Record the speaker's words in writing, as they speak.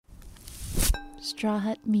Straw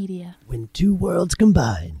Hut Media. When two worlds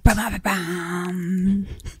combine. Ba-ba-ba-bam.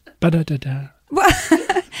 Ba-da-da-da. Like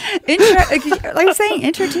I'm saying,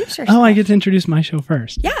 introduce yourself. Oh, I get to introduce my show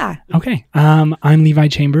first. Yeah. Okay. I'm Levi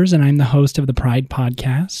Chambers, and I'm the host of the Pride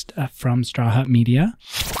podcast from Straw Hut Media.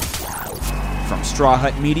 From Straw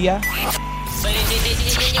Hut Media,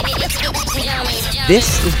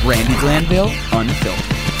 this is Brandi Glanville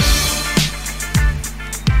Unfiltered.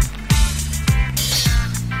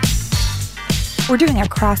 We're doing a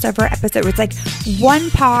crossover episode. It's like one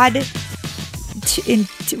pod.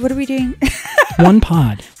 What are we doing? One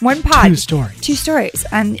pod. One pod. Two stories. Two stories.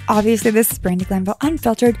 And obviously this is Brandi Glanville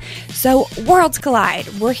Unfiltered. So worlds collide.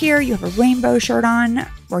 We're here. You have a rainbow shirt on.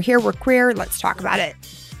 We're here. We're queer. Let's talk about it.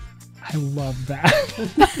 I love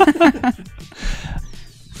that.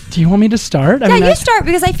 Do you want me to start? You start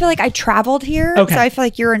because I feel like I traveled here. Okay. So I feel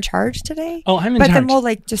like you're in charge today. Oh, I'm in charge. But then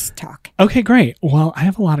we'll just talk. Okay, great. Well, I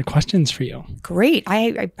have a lot of questions for you. Great.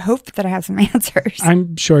 I hope that I have some answers.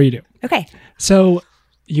 I'm sure you do. Okay. So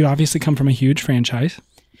you obviously come from a huge franchise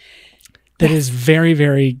that is very,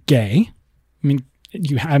 very gay. I mean,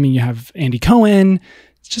 you have Andy Cohen.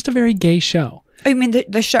 It's just a very gay show. Oh, you mean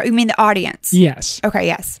the show? You mean the audience? Yes. Okay,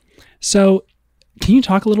 yes. So can you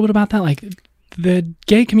talk a little bit about that? Like the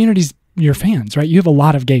gay community's your fans, right? You have a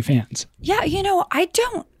lot of gay fans. Yeah, I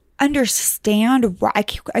don't understand why.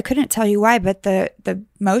 I couldn't tell you why, but the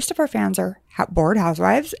most of our fans are bored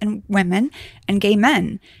housewives and women and gay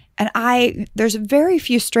men. And there's very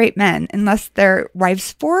few straight men, unless their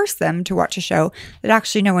wives force them to watch a show, that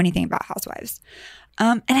actually know anything about housewives.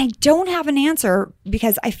 And I don't have an answer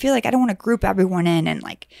because I feel like I don't want to group everyone in and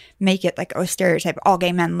make it like a stereotype. All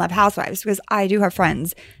gay men love housewives, because I do have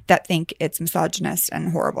friends that think it's misogynist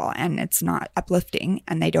and horrible and it's not uplifting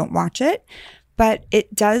and they don't watch it. But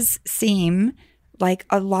it does seem like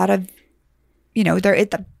a lot of, there is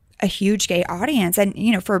a huge gay audience,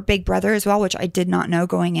 and, for Big Brother as well, which I did not know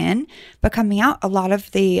going in, but coming out, a lot of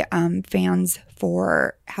the fans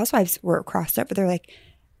for housewives were crossed over. They're like,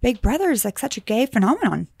 Big Brother is like such a gay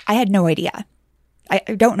phenomenon. I had no idea. I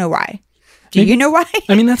don't know why. Do you know why?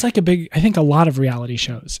 I mean, that's I think a lot of reality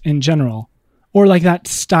shows in general, or like that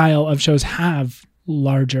style of shows, have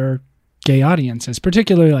larger gay audiences,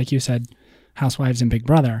 particularly like you said, Housewives and Big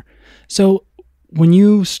Brother. So when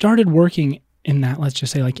you started working in that, let's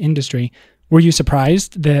just say industry, were you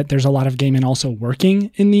surprised that there's a lot of gay men also working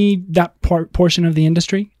in that portion of the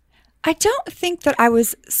industry? I don't think that I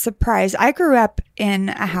was surprised. I grew up in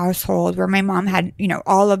a household where my mom had,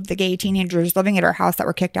 all of the gay teenagers living at our house that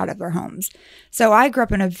were kicked out of their homes. So I grew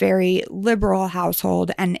up in a very liberal household,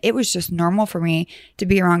 and it was just normal for me to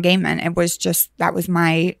be around gay men. That was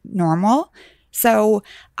my normal. So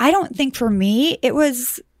I don't think for me it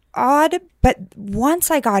was odd, but once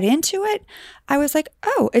I got into it, I was like,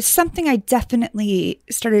 oh, it's something I definitely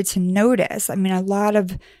started to notice. I mean, a lot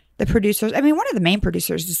of the producers, one of the main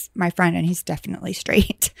producers is my friend, and he's definitely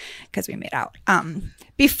straight because we made out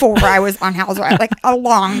before I was on Housewives, a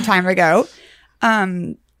long time ago.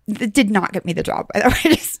 It did not get me the job, by the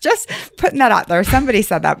way. Just putting that out there. Somebody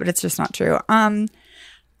said that, but it's just not true. I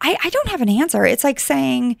don't have an answer. It's like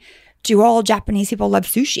saying, do all Japanese people love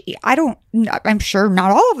sushi? I'm sure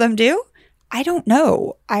not all of them do. I don't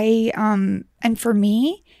know. And for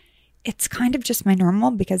me, it's kind of just my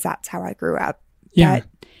normal because that's how I grew up. Yeah. But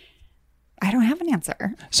I don't have an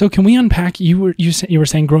answer. So can we unpack, you were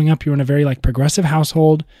saying growing up, you were in a very progressive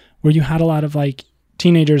household where you had a lot of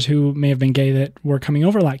teenagers who may have been gay that were coming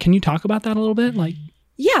over a lot. Can you talk about that a little bit?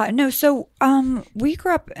 Yeah, no. So we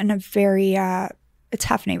grew up in a very a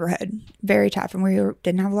tough neighborhood, very tough, and we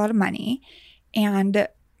didn't have a lot of money. And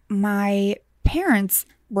my parents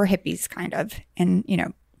were hippies kind of. And,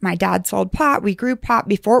 my dad sold pot. We grew pot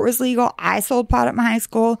before it was legal. I sold pot at my high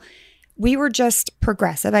school. We were just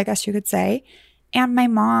progressive, I guess you could say. And my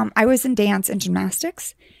mom, I was in dance and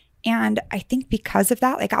gymnastics. And I think because of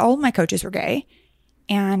that, all of my coaches were gay.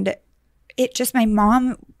 And my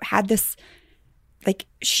mom had this,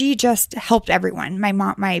 she just helped everyone.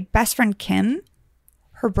 My best friend, Kim,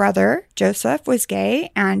 her brother, Joseph, was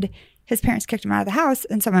gay, and his parents kicked him out of the house.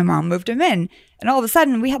 And so my mom moved him in. And all of a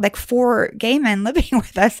sudden we had 4 gay men living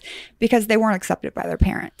with us because they weren't accepted by their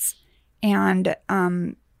parents. And,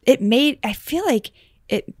 I feel like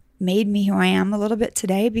it made me who I am a little bit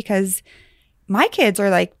today, because my kids are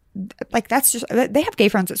that's just, they have gay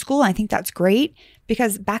friends at school. And I think that's great,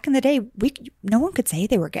 because back in the day, no one could say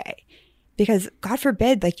they were gay, because God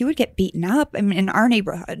forbid, you would get beaten up. In our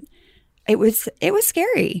neighborhood, it was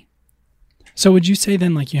scary. So would you say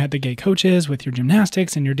then, you had the gay coaches with your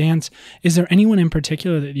gymnastics and your dance, is there anyone in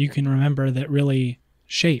particular that you can remember that really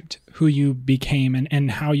shaped who you became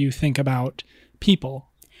and how you think about people.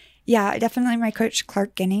 Yeah, definitely my coach,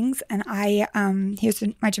 Clark Ginnings. And he was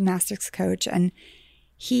my gymnastics coach. And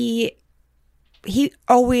he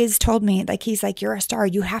always told me, like, he's like, you're a star.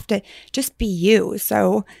 You have to just be you.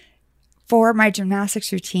 So for my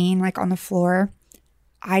gymnastics routine, like on the floor,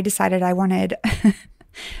 I decided I wanted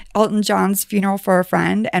Elton John's Funeral for a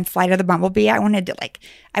Friend and Flight of the Bumblebee. I wanted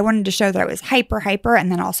to show that I was hyper,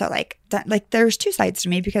 and then also like there's two sides to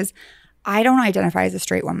me because I don't identify as a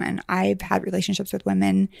straight woman. I've had relationships with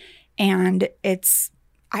women, and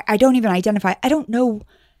I don't even identify. I don't know.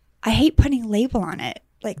 I hate putting a label on it.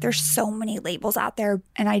 Like, there's so many labels out there,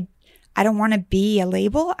 and I don't want to be a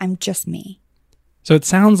label. I'm just me. So it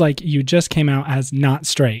sounds like you just came out as not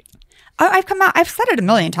straight. I've come out. I've said it a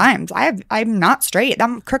million times. I'm not straight.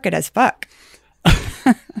 I'm crooked as fuck.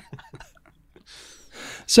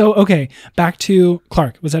 So, okay, back to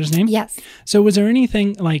Clark. Was that his name? Yes. So was there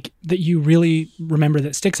anything like that you really remember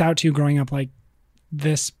that sticks out to you growing up? Like,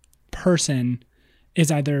 this person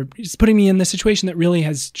is either just putting me in this situation that really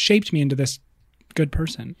has shaped me into this good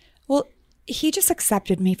person. Well, he just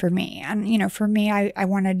accepted me for me. And, for me, I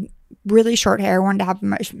wanted really short hair. I wanted to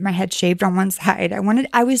have my head shaved on one side.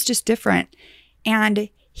 I was just different. And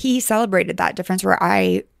he celebrated that difference where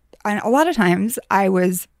and a lot of times I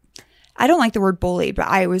don't like the word bully, but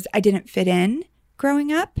I didn't fit in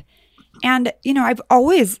growing up. And, I've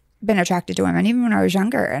always been attracted to women, even when I was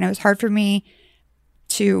younger. And it was hard for me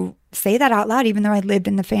to say that out loud, even though I lived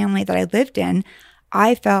in the family that I lived in.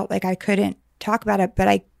 I felt like I couldn't talk about it, but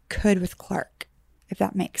I could with Clark, if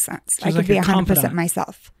that makes sense. I could be 100%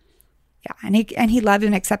 myself. Yeah. And he loved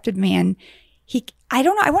and accepted me. And I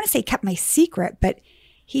don't know, I want to say kept my secret, but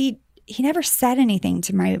he never said anything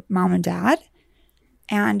to my mom and dad.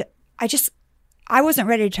 And I wasn't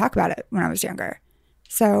ready to talk about it when I was younger.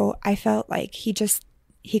 So I felt like he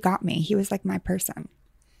got me. He was like my person.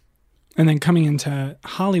 And then coming into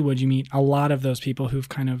Hollywood, you meet a lot of those people who've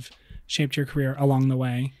kind of shaped your career along the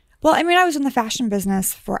way. Well, I mean, I was in the fashion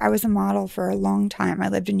business I was a model for a long time. I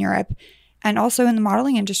lived in Europe. And also in the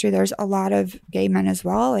modeling industry, there's a lot of gay men as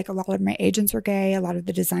well. Like, a lot of my agents were gay. A lot of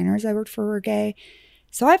the designers I worked for were gay.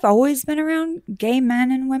 So I've always been around gay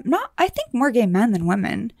men and women. I think more gay men than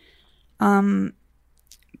women.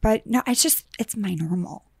 But no, it's my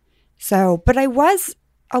normal. So, but I was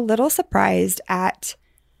a little surprised at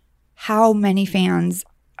how many fans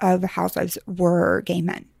of Housewives were gay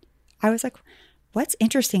men. I was like, what's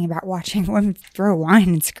interesting about watching women throw wine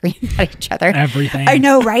and scream at each other? Everything. I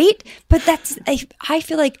know, right? But I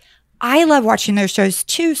feel like I love watching those shows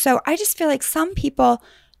too. So I just feel like some people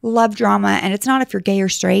love drama, and it's not if you're gay or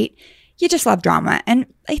straight. You just love drama. And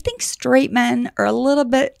I think straight men are a little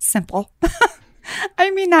bit simple. I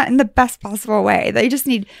mean that in the best possible way. They just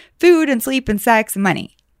need food and sleep and sex and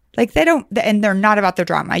money. Like, and they're not about the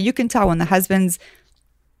drama. You can tell when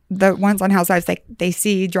the ones on Housewives, like, they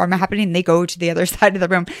see drama happening, they go to the other side of the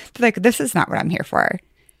room. They're like, this is not what I'm here for.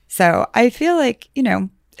 So I feel like,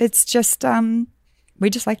 it's just, we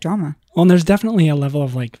just like drama. Well, and there's definitely a level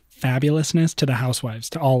of like fabulousness to the Housewives,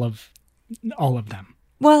 to all of them.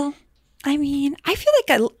 Well, I mean, I feel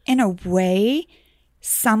like in a way,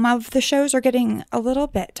 some of the shows are getting a little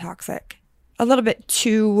bit toxic, a little bit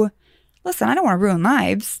too, listen, I don't want to ruin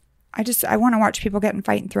lives. I want to watch people get in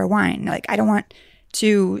fight and throw wine. Like, I don't want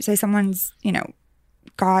to say someone's,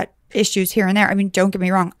 got issues here and there. I mean, don't get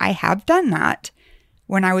me wrong. I have done that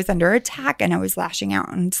when I was under attack and I was lashing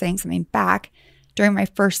out and saying something back during my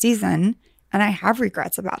first season. And I have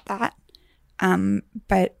regrets about that.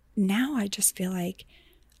 But now I just feel like,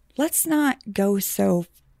 let's not go so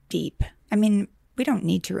deep. I mean, we don't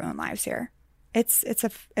need to ruin lives here. It's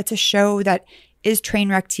a show that is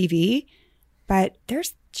Trainwreck TV, but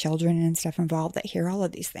there's children and stuff involved that hear all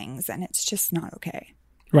of these things, and it's just not okay.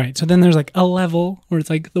 Right. So then there's like a level where it's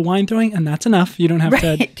like the wine throwing, and that's enough. You don't have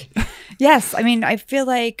to. Yes. I mean, I feel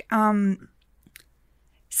like,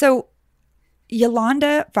 so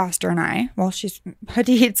Yolanda Foster and I, well, she's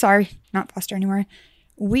Hadid, sorry, not Foster anymore.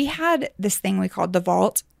 We had this thing we called the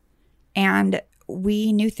Vault, and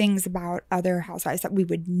we knew things about other housewives that we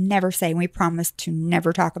would never say, and we promised to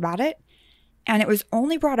never talk about it. And it was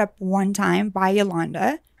only brought up one time by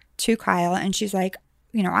Yolanda to Kyle, and she's like,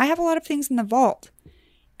 I have a lot of things in the vault.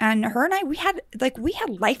 And her and I, we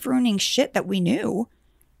had life-ruining shit that we knew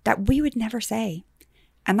that we would never say.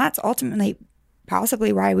 And that's ultimately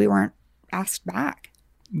possibly why we weren't asked back.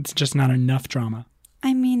 It's just not enough drama.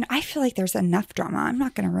 I mean, I feel like there's enough drama. I'm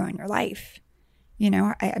not going to ruin your life.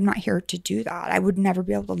 I'm not here to do that. I would never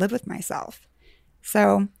be able to live with myself.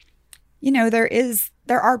 So,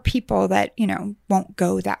 there are people that, won't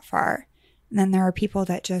go that far. And then there are people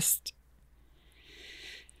that just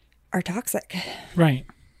are toxic. Right.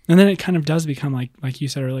 And then it kind of does become like you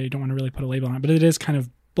said earlier, you don't want to really put a label on it, but it is kind of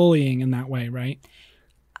bullying in that way, right?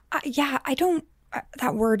 Yeah, I don't,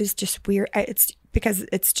 that word is just weird. It's because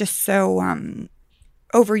it's just so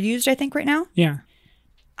overused, I think, right now. Yeah.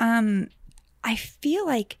 I feel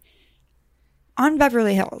like on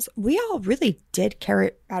Beverly Hills, we all really did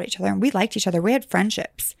care about each other and we liked each other. We had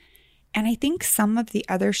friendships. And I think some of the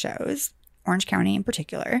other shows, Orange County in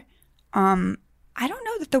particular, I don't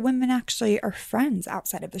know that the women actually are friends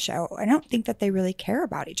outside of the show. I don't think that they really care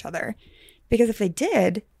about each other, because if they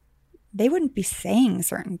did, they wouldn't be saying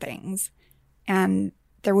certain things and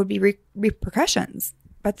there would be repercussions.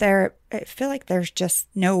 But I feel like there's just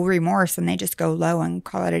no remorse and they just go low and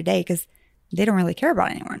call it a day because they don't really care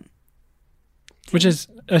about anyone. Which is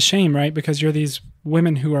a shame, right? Because you're these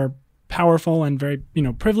women who are powerful and very,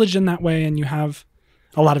 privileged in that way, and you have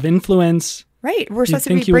a lot of influence. Right. We're supposed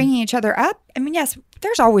to be bringing each other up. I mean, yes,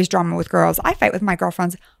 there's always drama with girls. I fight with my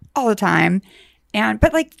girlfriends all the time.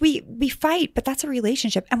 But like we fight, but that's a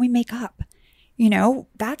relationship and we make up.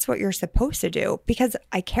 That's what you're supposed to do because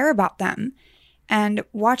I care about them. And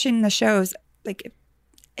watching the shows, like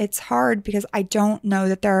it's hard because I don't know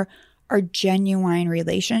that there are genuine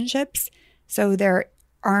relationships. So there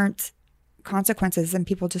aren't consequences and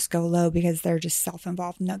people just go low because they're just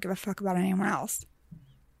self-involved and don't give a fuck about anyone else.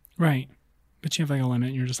 Right. But you have like a limit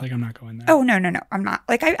and you're just like, I'm not going there. Oh, no. I'm not.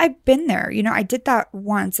 Like I've been there. I did that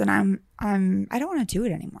once and I don't want to do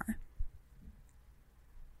it anymore.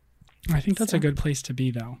 I think that's a good place to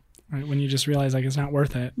be though. Right? When you just realize like it's not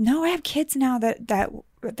worth it. No, I have kids now that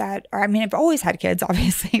are, I mean, I've always had kids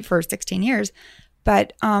obviously for 16 years,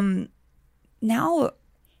 but now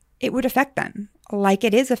it would affect them like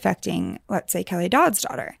it is affecting, let's say, Kelly Dodd's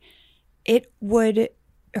daughter. It would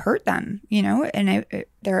hurt them, and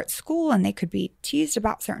they're at school and they could be teased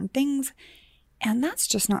about certain things. And that's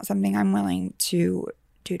just not something I'm willing to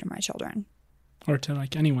do to my children. Or to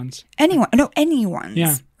like anyone's. Anyone's.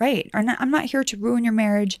 Yeah. Right. I'm not here to ruin your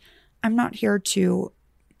marriage. I'm not here to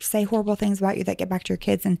say horrible things about you that get back to your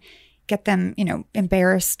kids and get them,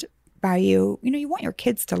 embarrassed by you. You want your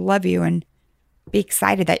kids to love you and be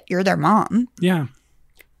excited that you're their mom. Yeah.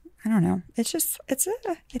 I don't know. I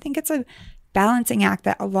think it's a balancing act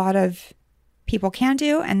that a lot of people can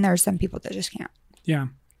do. And there's some people that just can't. Yeah.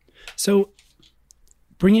 So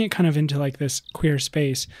bringing it kind of into like this queer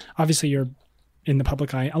space, obviously you're in the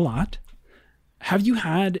public eye a lot. Have you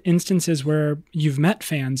had instances where you've met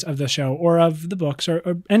fans of the show or of the books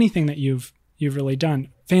or anything that you've really done,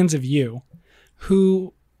 fans of you,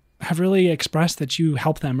 who have really expressed that you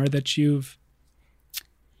help them or that you've...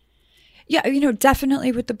 Yeah,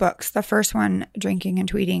 definitely with the books. The first one, Drinking and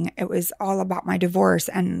Tweeting, it was all about my divorce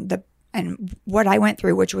and what I went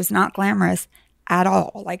through, which was not glamorous at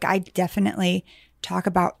all. Like I definitely talk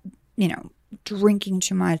about, drinking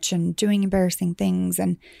too much and doing embarrassing things.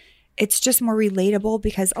 And it's just more relatable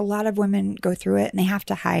because a lot of women go through it and they have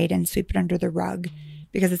to hide and sweep it under the rug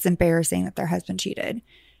because it's embarrassing that their husband cheated.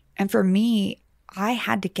 And for me, I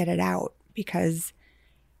had to get it out because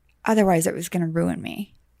otherwise it was going to ruin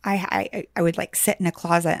me. I would like sit in a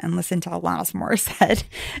closet and listen to Alanis Morissette.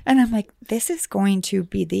 And I'm like, this is going to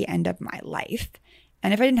be the end of my life.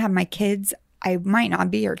 And if I didn't have my kids, I might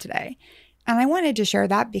not be here today. And I wanted to share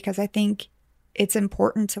that because I think it's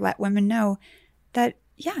important to let women know that,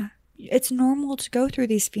 yeah, it's normal to go through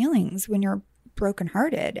these feelings when you're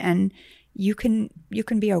brokenhearted and you can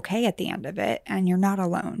be okay at the end of it and you're not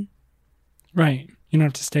alone. Right. You don't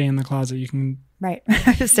have to stay in the closet. You can... Right.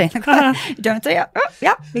 Stay in the closet. Don't say,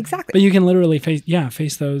 yeah, exactly. But you can literally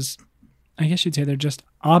face those, I guess you'd say they're just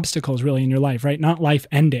obstacles really in your life, right? Not life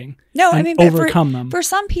ending. No, I mean, overcome them. For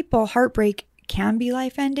some people, heartbreak can be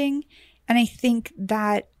life ending. And I think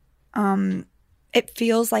that it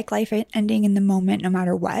feels like life ending in the moment, no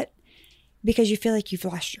matter what, because you feel like you've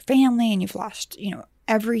lost your family and you've lost,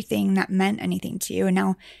 everything that meant anything to you. And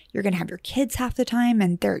now you're going to have your kids half the time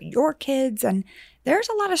and they're your kids. And there's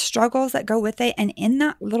a lot of struggles that go with it. And in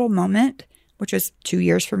that little moment, which was 2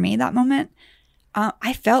 years for me, that moment,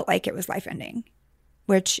 I felt like it was life ending,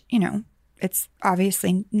 which, it's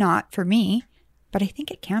obviously not for me, but I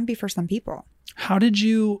think it can be for some people. How did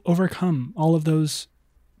you overcome all of those,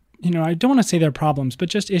 I don't want to say they're problems, but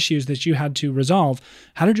just issues that you had to resolve?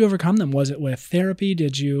 How did you overcome them? Was it with therapy?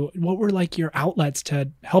 What were like your outlets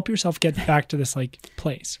to help yourself get back to this like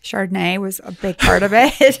place? Chardonnay was a big part of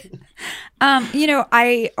it.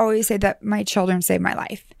 I always say that my children saved my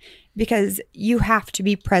life because you have to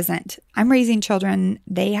be present. I'm raising children.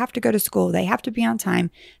 They have to go to school. They have to be on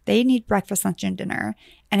time. They need breakfast, lunch, and dinner.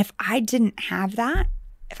 And if I didn't have that,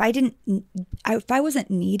 if I wasn't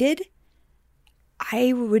needed,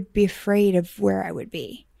 I would be afraid of where I would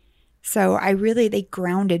be. So they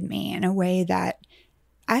grounded me in a way that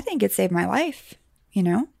I think it saved my life,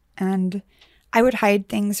 and I would hide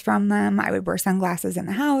things from them. I would wear sunglasses in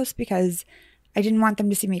the house because I didn't want them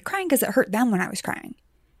to see me crying because it hurt them when I was crying.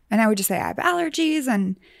 And I would just say I have allergies,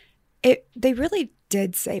 and they really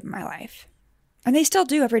did save my life. And they still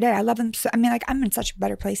do every day. I love them. So, I'm in such a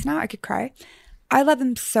better place now. I could cry. I love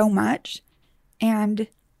them so much. And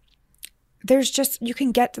you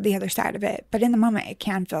can get to the other side of it. But in the moment, it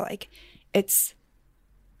can feel like it's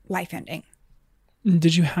life-ending.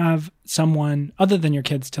 Did you have someone other than your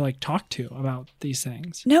kids to talk to about these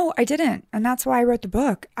things? No, I didn't. And that's why I wrote the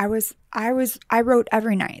book. I wrote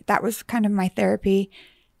every night. That was kind of my therapy.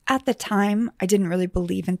 At the time, I didn't really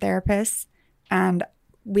believe in therapists. And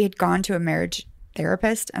we had gone to a marriage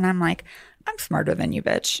therapist. And I'm like, I'm smarter than you,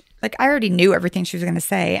 bitch. I already knew everything she was going to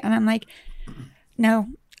say. And I'm like, no.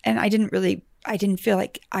 And I didn't feel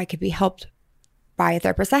like I could be helped by a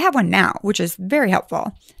therapist. I have one now, which is very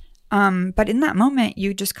helpful. But in that moment,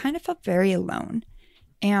 you just kind of felt very alone.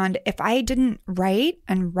 And if I didn't write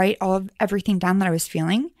all of everything down that I was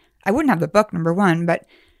feeling, I wouldn't have the book, number one, but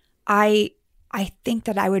I think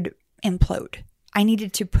that I would implode. I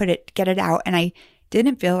needed to get it out. And I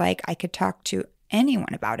didn't feel like I could talk to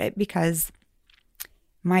anyone about it because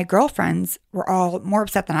my girlfriends were all more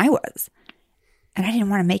upset than I was. And I didn't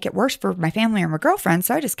want to make it worse for my family or my girlfriends,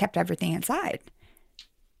 so I just kept everything inside.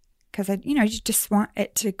 Because you just want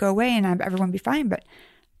it to go away and have everyone be fine. But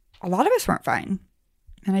a lot of us weren't fine.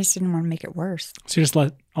 And I just didn't want to make it worse. So you just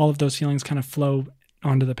let all of those feelings kind of flow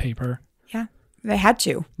onto the paper. Yeah. They had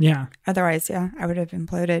to. Yeah. Otherwise, I would have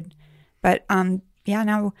imploded. But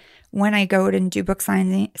now when I go and do book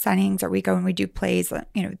signings or we go and we do plays,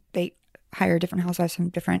 they hire different housewives from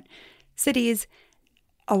different cities.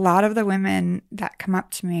 A lot of the women that come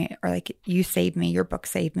up to me are like, you saved me, your book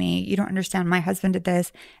saved me. You don't understand. My husband did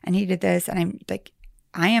this and he did this. And I'm like,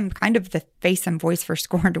 I am kind of the face and voice for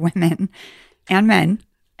scorned women and men.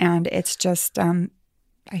 And it's just,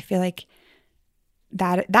 I feel like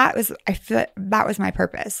that was my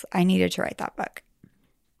purpose. I needed to write that book.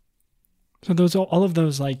 So all of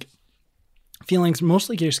those feelings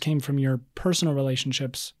mostly just came from your personal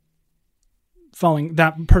relationships falling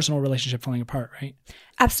apart, right?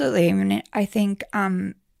 Absolutely. I mean, I think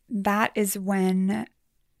that is when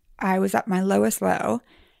I was at my lowest low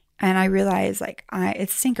and I realized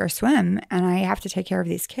it's sink or swim and I have to take care of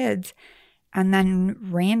these kids. And then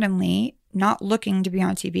randomly, not looking to be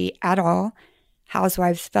on TV at all,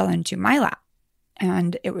 housewives fell into my lap.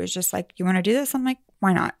 And it was just like, you want to do this? I'm like,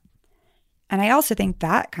 why not? And I also think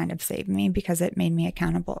that kind of saved me because it made me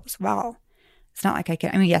accountable as well. It's not like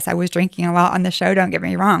yes, I was drinking a lot on the show, don't get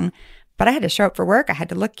me wrong, but I had to show up for work. I had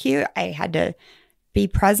to look cute. I had to be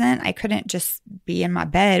present. I couldn't just be in my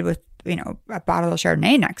bed with, a bottle of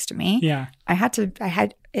Chardonnay next to me. Yeah.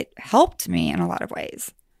 It helped me in a lot of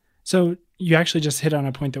ways. So you actually just hit on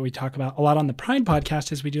a point that we talk about a lot on the Pride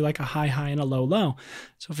podcast is we do a high and a low.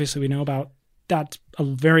 So obviously we know about that's a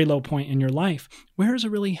very low point in your life. Where is a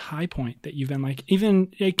really high point that you've been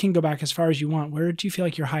even it can go back as far as you want. Where do you feel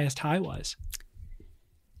like your highest high was?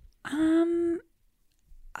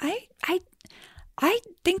 I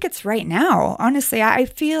think it's right now. Honestly, I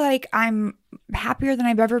feel like I'm happier than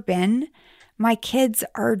I've ever been. My kids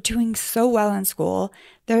are doing so well in school.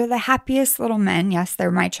 They're the happiest little men. Yes,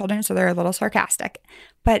 they're my children, so they're a little sarcastic.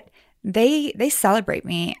 But they celebrate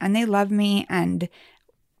me and they love me and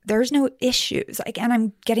there's no issues. And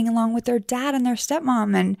I'm getting along with their dad and their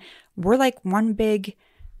stepmom and we're like one big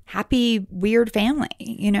happy, weird family,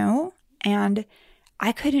 And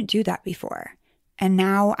I couldn't do that before. And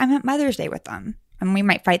now I'm at Mother's Day with them. And we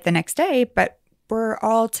might fight the next day, but we're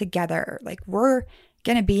all together. We're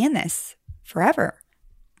going to be in this forever.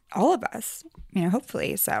 All of us,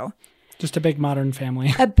 hopefully. So just a big modern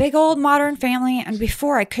family. A big old modern family. And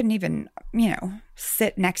before I couldn't even,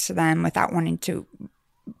 sit next to them without wanting to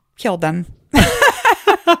kill them.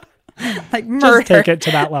 Murder. Just take it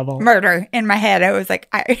to that level. Murder in my head. I was like,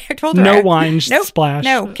 I told her. No wine splash.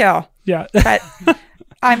 No, kill. Yeah. But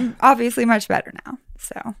I'm obviously much better now.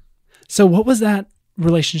 So what was that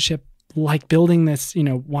relationship like building this,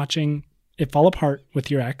 watching it fall apart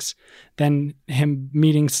with your ex, then him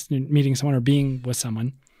meeting someone or being with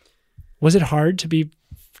someone? Was it hard to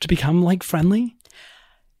become friendly?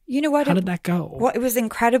 You know what? How did that go? Well, it was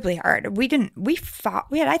incredibly hard.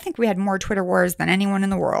 I think we had more Twitter wars than anyone in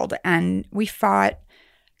the world. And we fought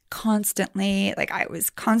constantly. I was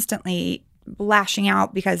constantly lashing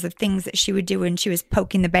out because of things that she would do when she was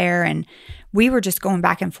poking the bear. And we were just going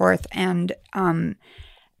back and forth. And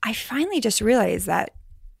I finally just realized that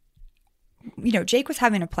Jake was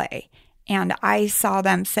having a play and I saw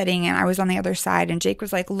them sitting and I was on the other side and Jake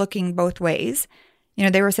was like looking both ways.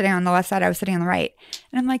 They were sitting on the left side, I was sitting on the right.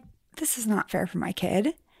 And I'm like, this is not fair for my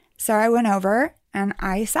kid. So I went over and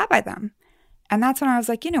I sat by them. And that's when I was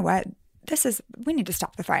like, you know what? We need to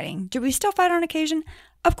stop the fighting. Do we still fight on occasion?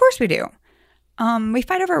 Of course we do. We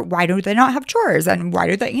fight over why do they not have chores and why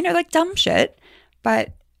do they, like dumb shit.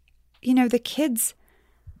 But, the kids,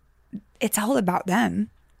 it's all about them.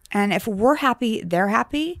 And if we're happy, they're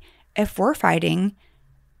happy. If we're fighting,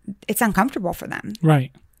 it's uncomfortable for them.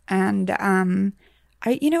 Right. And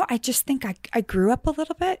I just think I grew up a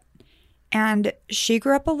little bit and she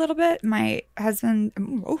grew up a little bit. My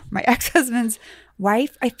ex-husband's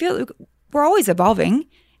wife, I feel we're always evolving.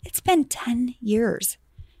 It's been 10 years.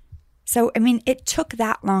 So, it took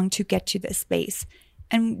that long to get to this space.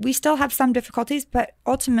 And we still have some difficulties, but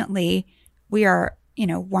ultimately we are,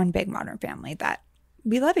 one big modern family that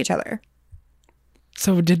we love each other.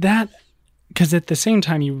 So did that, because at the same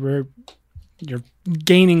time you're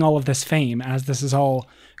gaining all of this fame as this is all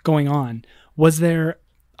going on, was there,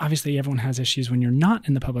 obviously everyone has issues when you're not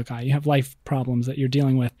in the public eye, you have life problems that you're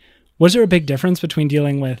dealing with. Was there a big difference between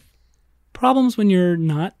dealing with problems when you're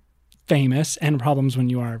not famous and problems when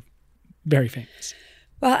you are very famous?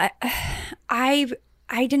 Well, I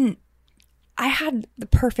had the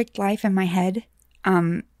perfect life in my head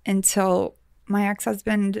until my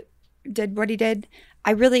ex-husband did what he did. I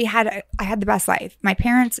had the best life. My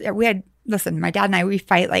parents, my dad and I, we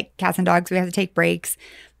fight like cats and dogs. We have to take breaks,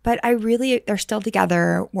 but they're still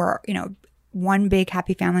together. We're, one big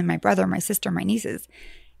happy family, my brother, my sister, my nieces.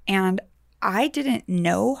 And I didn't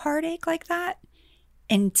know heartache like that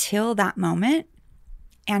until that moment.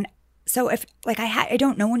 And so I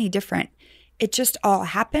don't know any different. It just all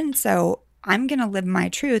happened. So I'm going to live my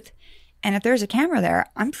truth. And if there's a camera there,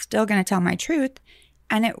 I'm still going to tell my truth.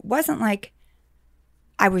 And it wasn't like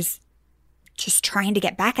I was just trying to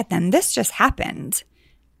get back at them. This just happened.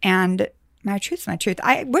 And my truth's my truth.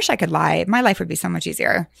 I wish I could lie. My life would be so much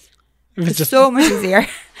easier. It's just so much easier.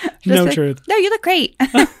 No truth. No, you look great.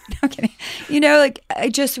 No kidding. I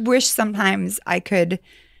just wish sometimes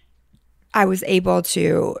I was able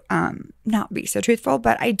to not be so truthful,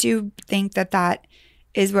 but I do think that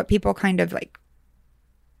is what people kind of like.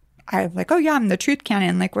 I'm like, oh yeah, I'm the truth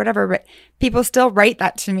cannon, like whatever, but people still write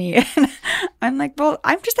that to me. And I'm like, well,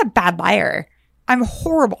 I'm just a bad liar. I'm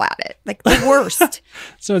horrible at it, like the worst.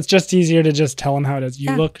 So it's just easier to just tell them how it is.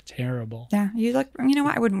 You look terrible. Yeah, you look,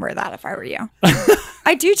 what? I wouldn't wear that if I were you.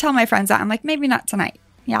 I do tell my friends that. I'm like, maybe not tonight.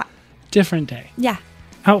 Yeah. Different day. Yeah.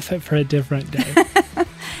 Outfit for a different day.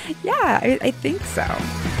 Yeah, I think so.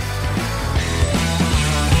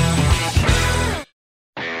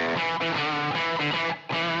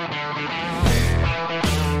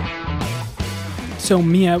 So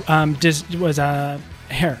Mia was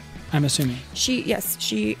hair, I'm assuming. She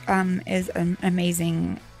is an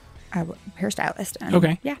amazing hairstylist. And,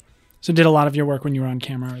 okay. Yeah. So did a lot of your work when you were on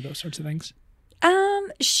camera or those sorts of things?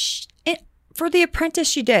 For The Apprentice,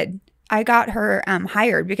 she did. I got her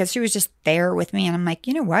hired because she was just there with me. And I'm like,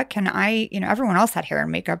 you know what? Can I, everyone else had hair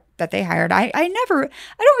and makeup that they hired. I don't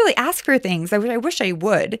really ask for things. I wish I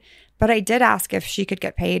would, but I did ask if she could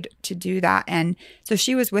get paid to do that. And so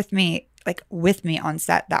she was with me on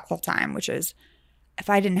set that whole time, which is, if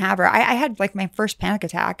I didn't have her, I had like my first panic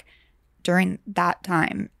attack during that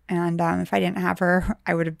time. And if I didn't have her,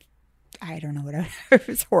 I don't know what it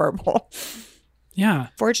was horrible. Yeah.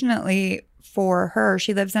 Fortunately for her,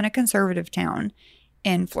 she lives in a conservative town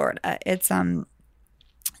in Florida. It's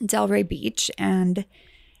Delray Beach, and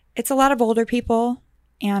it's a lot of older people.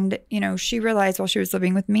 And, she realized while she was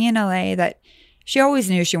living with me in LA that she always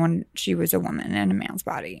knew she was a woman in a man's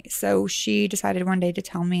body. So she decided one day to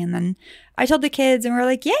tell me, and then I told the kids and we were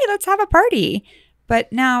like, yay, let's have a party.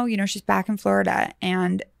 But now, she's back in Florida,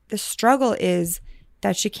 and the struggle is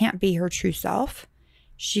that she can't be her true self.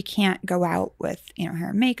 She can't go out with, hair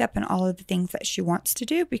and makeup and all of the things that she wants to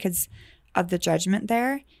do because of the judgment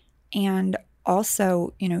there. And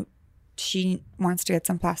also, she wants to get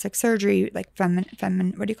some plastic surgery, like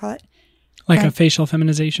feminine, what do you call it? Like a facial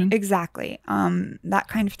feminization? Exactly. That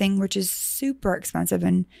kind of thing, which is super expensive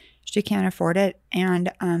and she can't afford it.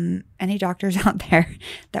 And any doctors out there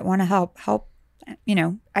that want to help, I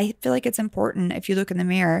feel like it's important if you look in the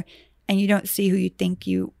mirror and you don't see who you think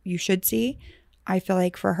you should see. I feel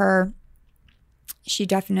like for her, she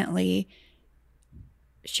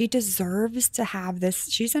deserves to have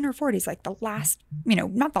this. She's in her 40s, like the last,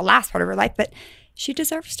 not the last part of her life, but she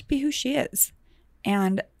deserves to be who she is.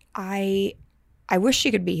 And I wish she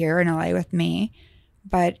could be here in LA with me,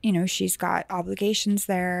 but she's got obligations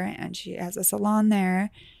there and she has a salon there.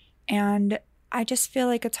 And I just feel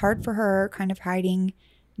like it's hard for her kind of hiding,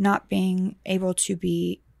 not being able to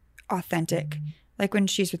be authentic. Like when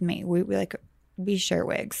she's with me, we share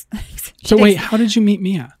wigs. So wait, how did you meet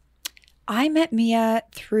Mia? I met Mia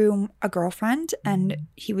through a girlfriend, and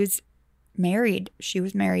he was married. She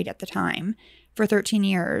was married at the time for 13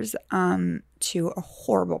 years to a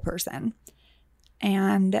horrible person.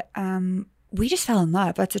 And we just fell in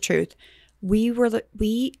love. That's the truth. It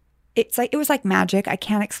was like magic. I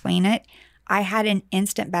can't explain it. I had an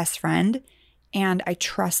instant best friend, and I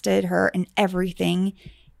trusted her in everything.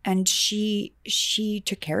 And she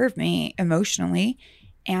took care of me emotionally.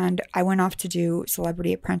 And I went off to do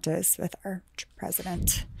Celebrity Apprentice with our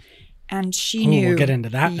president. And she knew. We'll get into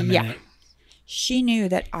that in a minute. She knew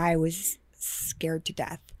that I was scared to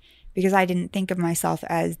death because I didn't think of myself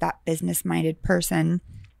as that business-minded person.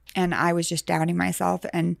 And I was just doubting myself.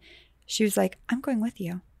 And she was like, I'm going with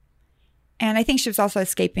you. And I think she was also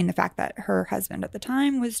escaping the fact that her husband at the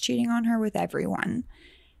time was cheating on her with everyone.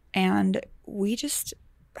 And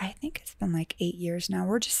I think it's been like 8 years now.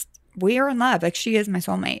 We are in love. Like, she is my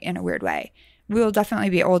soulmate in a weird way. We will definitely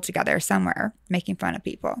be old together somewhere making fun of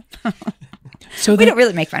people. So we don't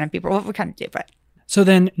really make fun of people. Well, we kind of do, but. So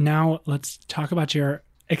then now let's talk about your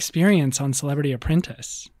experience on Celebrity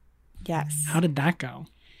Apprentice. Yes. How did that go?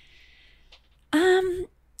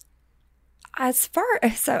 As far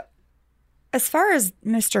as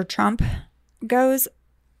Mr. Trump goes,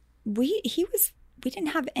 we didn't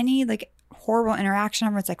have any like horrible interaction.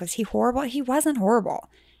 Everyone's like, was he horrible? He wasn't horrible.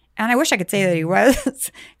 And I wish I could say that he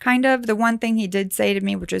was. Kind of. The one thing he did say to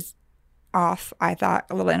me, which is off, I thought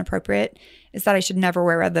a little inappropriate, is that I should never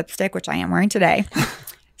wear red lipstick, which I am wearing today.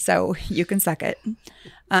 So you can suck it.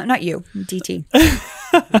 Not you, DT.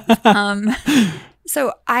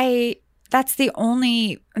 That's the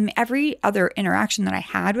only, every other interaction that I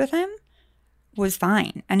had with him was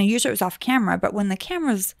fine. And usually it was off camera, but when the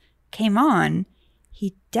cameras came on,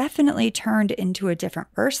 he definitely turned into a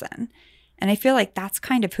different person. And I feel like that's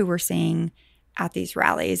kind of who we're seeing at these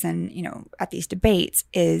rallies and, at these debates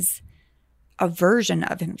is a version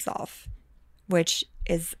of himself, which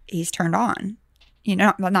is he's turned on,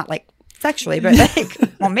 not like sexually, but like,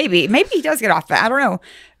 well, maybe he does get off that. I don't know.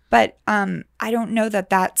 But I don't know that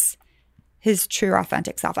that's his true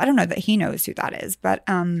authentic self. I don't know that he knows who that is. But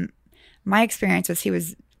my experience was he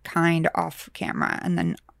was kind off camera, and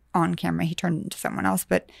then on camera he turned into someone else.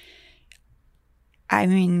 But I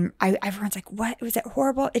mean, everyone's like, what? Was it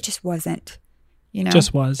horrible? It just wasn't.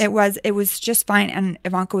 Just was. It was just fine. And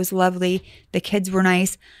Ivanka was lovely. The kids were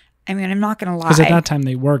nice. I mean, I'm not going to lie. Because at that time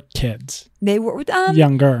they were kids. They were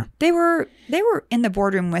younger. They were in the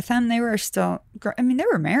boardroom with him. They were still, they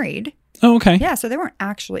were married. Oh, okay. Yeah. So they weren't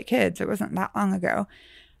actually kids. It wasn't that long ago.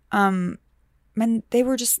 And they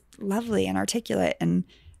were just lovely and articulate and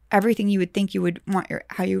everything you would think you would want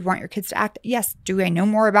how you would want your kids to act. Yes. Do I know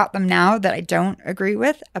more about them now that I don't agree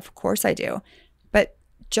with? Of course I do. But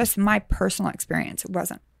just my personal experience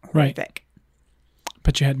wasn't horrific. Right.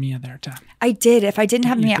 But you had Mia there too. I did. If I didn't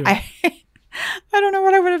have Mia, I don't know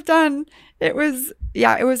what I would have done. It was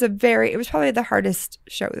probably the hardest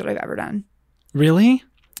show that I've ever done. Really?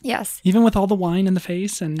 Yes. Even with all the wine in the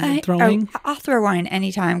face and throwing? I'll throw wine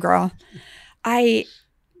anytime, girl.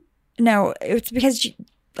 No, it's because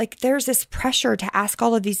there's this pressure to ask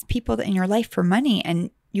all of these people in your life for money, and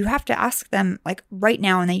you have to ask them like right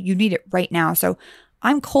now, and you need it right now. So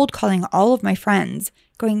I'm cold calling all of my friends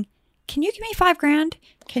going, can you give me $5,000?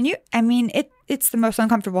 Can you? I mean, it's the most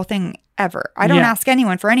uncomfortable thing ever. I don't ask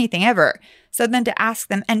anyone for anything ever. So then to ask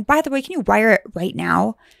them, and by the way, can you wire it right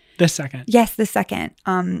now? This second. Yes, this second.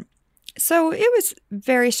 So it was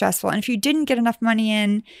very stressful. And if you didn't get enough money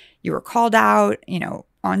in, you were called out,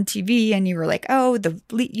 on TV, and you were like, oh,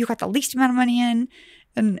 you got the least amount of money in.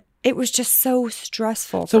 And it was just so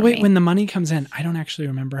stressful for me. When the money comes in, I don't actually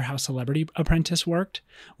remember how Celebrity Apprentice worked.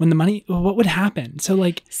 When the money, what would happen? So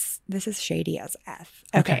this is shady as F.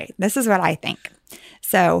 Okay. This is what I think.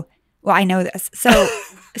 So, well, I know this. So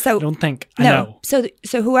I don't think. I know.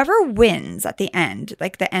 So whoever wins at the end,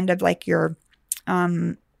 like the end of like your,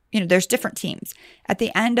 there's different teams. At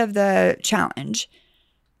the end of the challenge,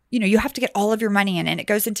 you have to get all of your money in, and it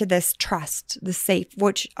goes into this trust, the safe,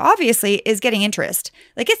 which obviously is getting interest.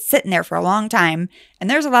 Like it's sitting there for a long time, and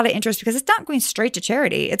there's a lot of interest because it's not going straight to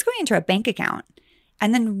charity. It's going into a bank account.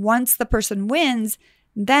 And then once the person wins,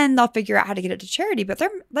 then they'll figure out how to get it to charity. But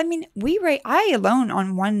I alone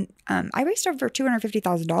on one, I raised over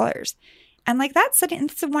 $250,000. And like that's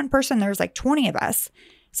the one person, there's like 20 of us.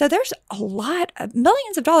 So there's a lot of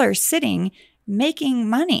millions of dollars sitting, making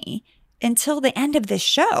money until the end of this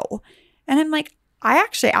show. And I'm like, I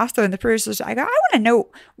actually asked them, the producers, I go, I want to know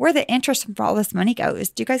where the interest from all this money goes.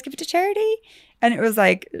 Do you guys give it to charity? And it was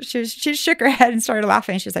like, she shook her head and started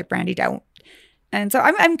laughing. She's like, Brandi, don't. And so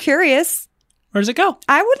I'm curious. Where does it go?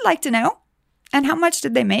 I would like to know. And how much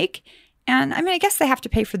did they make? And I mean, I guess they have to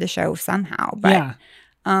pay for the show somehow. But, Yeah.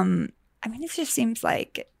 I mean, it just seems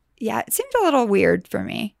like, it seems a little weird for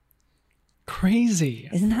me. Crazy.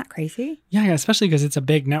 Isn't that crazy? Yeah, especially because it's a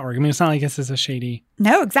big network. I mean, it's not like this is a shady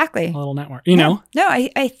No, exactly. little network, you know? No,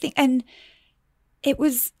 I think, and it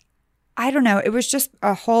was, I don't know, it was just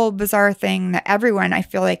a whole bizarre thing that I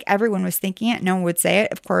feel like everyone was thinking it. No one would say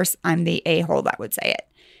it. Of course, I'm the a-hole that would say it.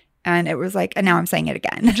 And it was like, and now I'm saying it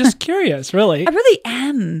again. I'm just curious, really. I really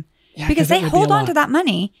am. Yeah, because it they would be hold a on lot. to that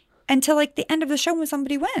money until like the end of the show when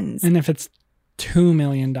somebody wins. And if it's $2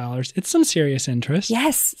 million, it's some serious interest.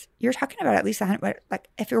 Yes. You're talking about at least 100, like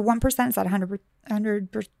if you're 1%, it's at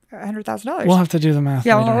 $100,000. We'll have to do the math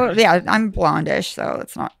Yeah, later. well, yeah, I'm blondish, so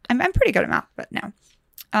it's not. I'm pretty good at math, but no.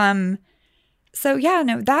 So yeah,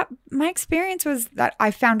 no. That my experience was that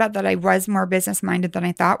I found out that I was more business minded than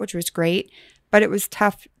I thought, which was great, but it was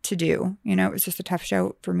tough to do. You know, it was just a tough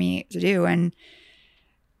show for me to do, and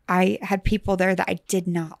I had people there that I did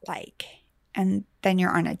not like, and then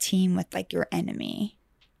you're on a team with like your enemy.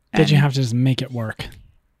 Did you have to just make it work?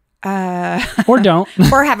 Or don't.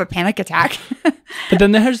 or have a panic attack. But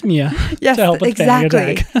then there's Mia Yes, to help with the panic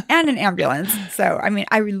exactly. attack. And an ambulance. So, I mean,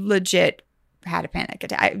 I legit had a panic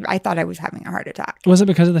attack. I thought I was having a heart attack. Was it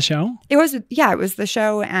because of the show? It was the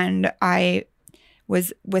show. And I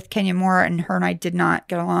was with Kenya Moore, and her and I did not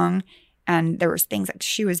get along. And there was things like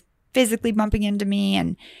she was physically bumping into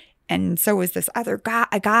me, and so was this other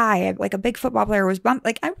guy, like a big football player was bumped.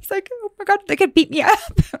 Like, I was like, oh my God, they could beat me up.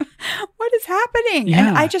 What is happening? Yeah.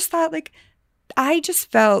 And I just thought I just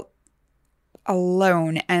felt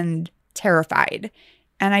alone and terrified.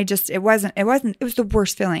 And it was the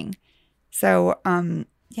worst feeling. So, I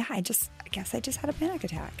guess I just had a panic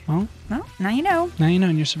attack. Well, Now you know. now you know,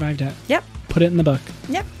 and you survived it. Yep. Put it in the book.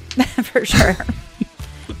 Yep. For sure.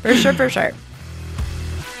 For sure.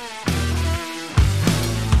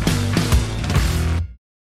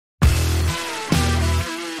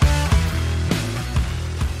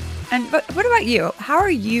 But what about you?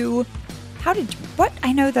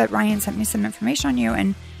 I know that Ryan sent me some information on you,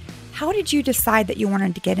 and how did you decide that you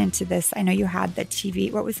wanted to get into this? I know you had the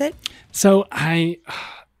TV, what was it? So we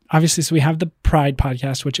have the Pride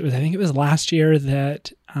podcast, which I think it was last year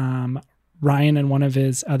that Ryan and one of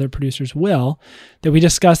his other producers, Will, that we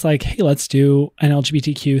discussed like, hey, let's do an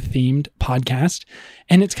LGBTQ themed podcast.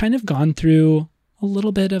 And it's kind of gone through a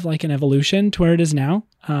little bit of like an evolution to where it is now.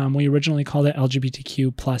 We originally called it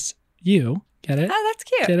LGBTQ plus you. Get it? Oh, that's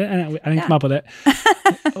cute. Get it? And I didn't come up with it.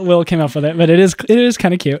 Will came up with it, but it is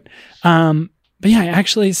kind of cute. But yeah,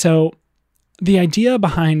 actually, so the idea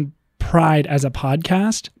behind Pride as a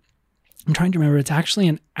podcast, I'm trying to remember, it's actually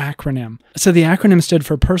an acronym. So the acronym stood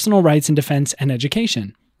for Personal Rights in Defense and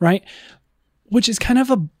Education, right? Which is kind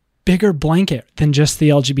of a bigger blanket than just the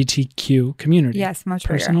LGBTQ community. Yes, much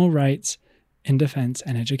bigger. Personal Rights in Defense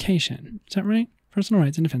and Education. Is that right? Personal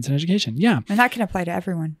Rights in Defense and Education. Yeah. And that can apply to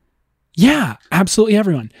everyone. Yeah, absolutely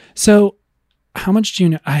everyone. So how much do you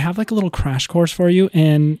know? I have like a little crash course for you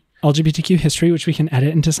in LGBTQ history, which we can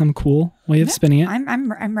edit into some cool way of spinning it.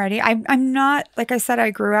 I'm ready. I'm not, like I said,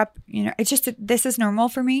 I grew up, you know, it's just that this is normal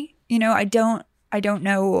for me. You know, I don't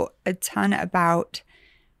know a ton about,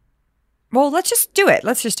 well, let's just do it.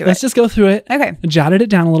 Let's just go through it. Okay. Jotted it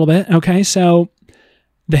down a little bit. Okay. So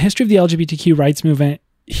the history of the LGBTQ rights movement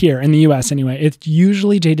here in the US anyway, it's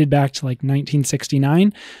usually dated back to like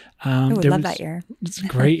 1969. I love that year. It's a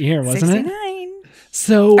great year, wasn't 69. it?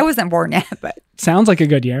 So I wasn't born yet, but sounds like a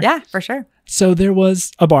good year. Yeah, for sure. So there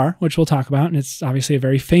was a bar, which we'll talk about, and it's obviously a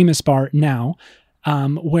very famous bar now,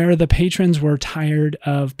 where the patrons were tired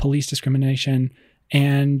of police discrimination,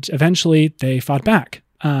 and eventually they fought back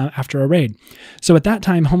after a raid. So at that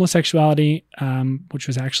time, homosexuality, which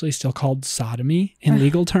was actually still called sodomy in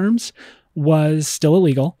legal terms, was still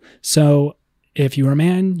illegal. So if you were a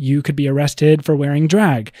man, you could be arrested for wearing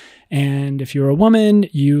drag. And if you were a woman,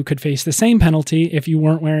 you could face the same penalty if you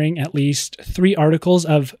weren't wearing at least 3 articles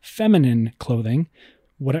of feminine clothing.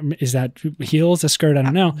 What is that? Heels, a skirt? I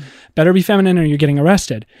don't know. Better be feminine or you're getting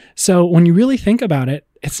arrested. So when you really think about it,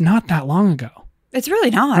 it's not that long ago. It's really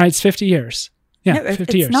not. Right? It's 50 years. Yeah, no,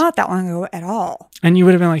 50 years. It's not that long ago at all. And you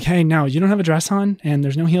would have been like, hey, no, you don't have a dress on and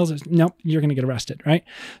there's no heels. Nope, you're going to get arrested, right?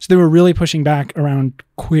 So they were really pushing back around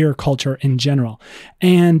queer culture in general.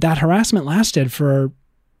 And that harassment lasted for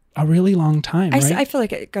a really long time, right? I feel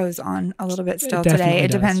like it goes on a little bit still definitely today.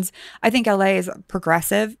 It does. depends. I think LA is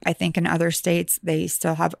progressive. I think in other states, they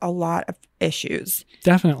still have a lot of issues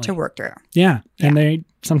Definitely. to work through. Yeah. And they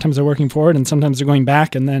sometimes are working forward and sometimes they're going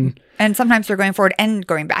back and then. And sometimes they're going forward and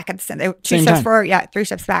going back at the same time. Two Same steps time. forward, 3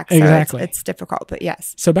 steps back. So Exactly. it's difficult, but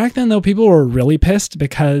yes. So back then, though, people were really pissed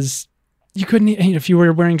because you couldn't, if you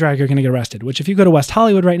were wearing drag, you're going to get arrested, which if you go to West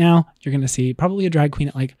Hollywood right now, you're going to see probably a drag queen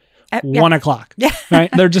at like 1 o'clock. Yeah. Right?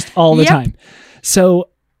 They're just all the time. So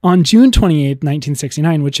on June 28th,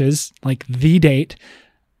 1969, which is like the date,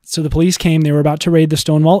 so the police came, they were about to raid the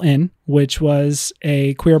Stonewall Inn, which was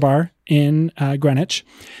a queer bar in Greenwich.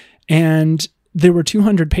 And there were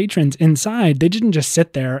 200 patrons inside. They didn't just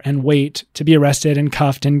sit there and wait to be arrested and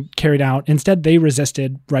cuffed and carried out. Instead, they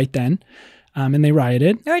resisted right then. And they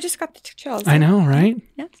rioted. No, I just got the chills. I know, right?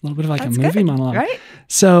 Yeah. A little bit of like That's a movie good, monologue. right?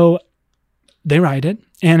 So they rioted,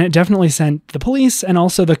 and it definitely sent the police and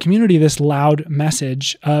also the community this loud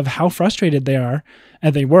message of how frustrated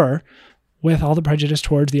they were with all the prejudice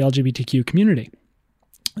towards the LGBTQ community.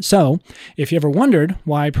 So if you ever wondered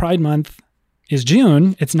why Pride Month is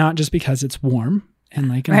June, it's not just because it's warm and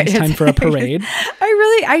like a nice time for a parade.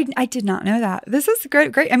 I did not know that. This is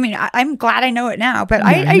great. I mean, I'm glad I know it now, but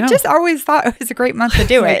Yeah, I just always thought it was a great month to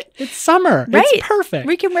do it. It's summer. Right. It's perfect.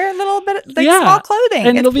 We can wear a little bit like small clothing.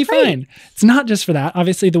 And it'll be great. fine. It's not just for that.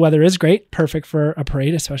 Obviously, the weather is great, perfect for a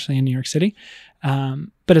parade, especially in New York City.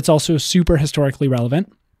 But it's also super historically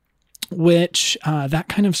relevant, which that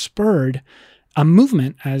kind of spurred a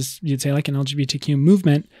movement, as you'd say, like an LGBTQ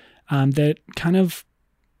movement that kind of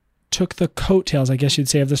took the coattails, I guess you'd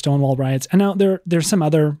say, of the Stonewall riots. And now there's some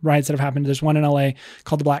other riots that have happened. There's one in LA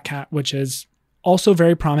called the Black Cat, which is also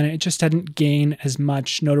very prominent. It just didn't gain as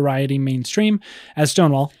much notoriety mainstream as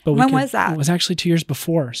Stonewall. But when was that? It was actually 2 years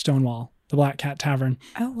before Stonewall, the Black Cat Tavern.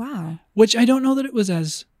 Oh, wow. Which I don't know that it was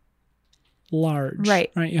as large. Right.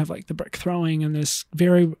 You have like the brick throwing and this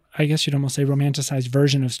very, I guess you'd almost say, romanticized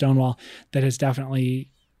version of Stonewall that has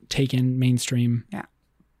definitely taken mainstream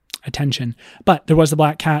attention. But there was the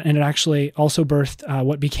Black Cat, and it actually also birthed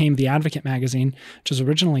what became The Advocate magazine, which was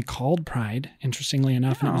originally called Pride, interestingly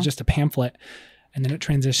enough, and it was just a pamphlet. And then it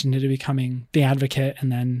transitioned into becoming The Advocate,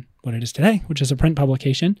 and then what it is today, which is a print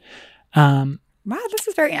publication. Wow, this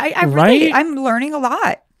is very, I'm learning a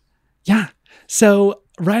lot. Yeah. So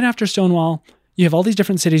right after Stonewall, you have all these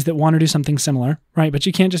different cities that want to do something similar, right? But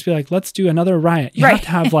you can't just be like, let's do another riot. You have to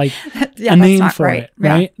have like a name for it,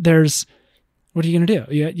 right? What are you going to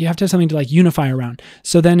do? You have to have something to like unify around.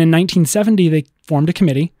 So then in 1970, they formed a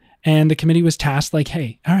committee, and the committee was tasked like,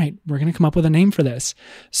 hey, all right, we're going to come up with a name for this.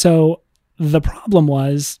 So the problem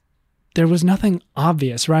was there was nothing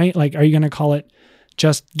obvious, right? Like, are you going to call it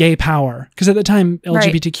just gay power? Because at the time,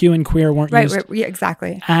 LGBTQ and queer weren't used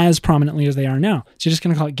exactly as prominently as they are now. So you're just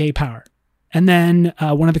going to call it gay power. And then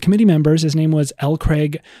one of the committee members, his name was L.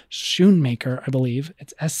 Craig Schoonmaker, I believe.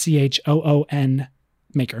 It's Schoon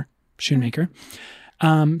Maker. Schoonmaker,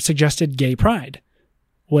 suggested gay pride,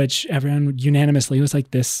 which everyone unanimously was like,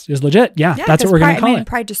 this is legit. Yeah, that's what we're going to call it.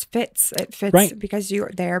 Pride just fits. It fits because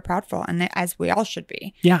they are proudful, and as we all should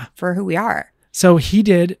be for who we are. So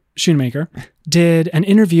Schoonmaker did an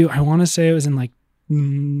interview, I want to say it was in like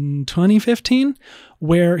 2015,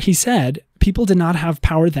 where he said, people did not have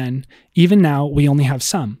power then. Even now, we only have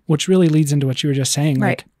some, which really leads into what you were just saying.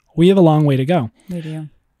 Like, we have a long way to go. We do.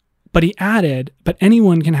 But he added, but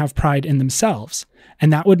anyone can have pride in themselves,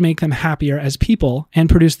 and that would make them happier as people and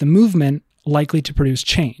produce the movement likely to produce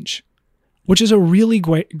change, which is a really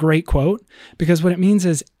great quote, because what it means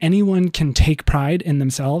is anyone can take pride in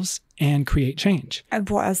themselves and create change.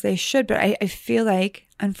 Well, as they should, but I feel like,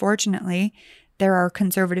 unfortunately, there are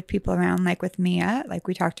conservative people around, like with Mia, like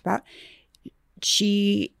we talked about.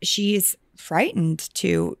 She's frightened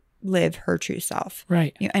to live her true self.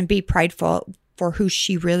 Right. And be prideful for who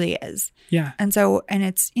she really is. Yeah. And so, and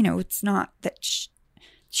it's, it's not that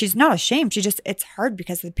she's not ashamed. It's hard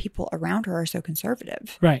because the people around her are so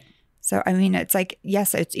conservative. Right. So, I mean, it's like,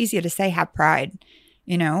 yes, it's easy to say have pride,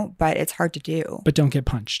 but it's hard to do. But don't get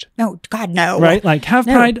punched. No, God, no. Right? Like have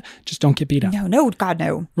pride, just don't get beat up. No, God,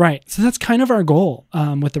 no. Right. So that's kind of our goal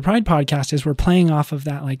with the Pride podcast is we're playing off of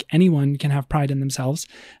that, like anyone can have pride in themselves,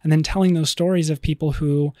 and then telling those stories of people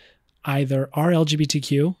who either are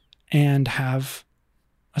LGBTQ and have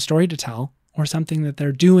a story to tell, or something that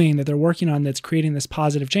they're doing, that they're working on, that's creating this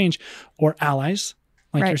positive change, or allies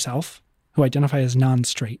like yourself who identify as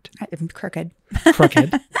non-straight. I'm crooked.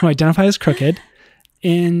 Who identify as crooked,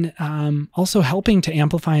 in also helping to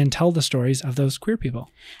amplify and tell the stories of those queer people.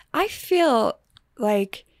 I feel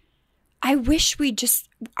like I wish we just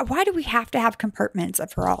why do we have to have compartments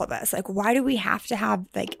for all of us? Like, why do we have to have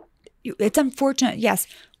like, it's unfortunate. Yes,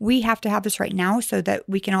 we have to have this right now so that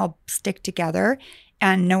we can all stick together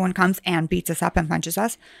and no one comes and beats us up and punches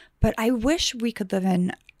us. But I wish we could live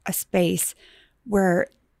in a space where,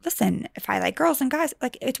 listen, if I like girls and guys,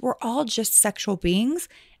 like we're all just sexual beings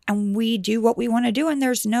and we do what we want to do. And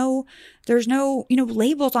there's no,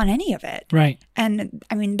 labels on any of it. Right. And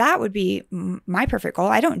I mean, that would be my perfect goal.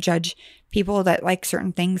 I don't judge people that like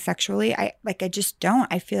certain things sexually. I just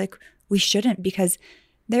don't. I feel like we shouldn't, because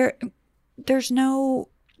there's no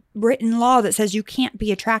written law that says you can't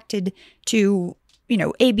be attracted to,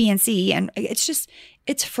 A, B, and C. And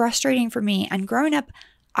it's frustrating for me. And growing up,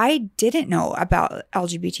 I didn't know about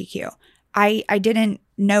LGBTQ. I didn't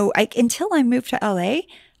know until I moved to LA,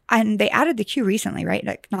 and they added the Q recently, right?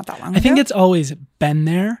 Like not that long ago. I think it's always been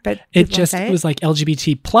there, but it was like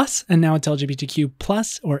LGBT plus, and now it's LGBTQ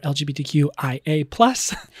plus or LGBTQIA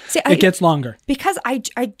plus. See, it gets longer. Because I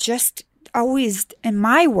just always, in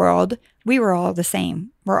my world, we were all the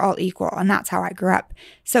same. We're all equal. And that's how I grew up.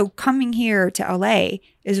 So coming here to LA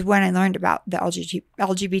is when I learned about the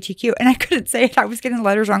LGBTQ. And I couldn't say it. I was getting the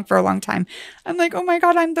letters wrong for a long time. I'm like, oh my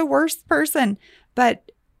God, I'm the worst person. But,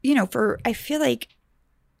 I feel like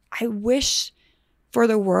I wish for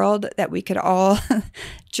the world that we could all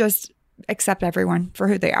just accept everyone for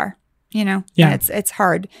who they are, Yeah. And it's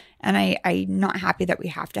hard. And I'm not happy that we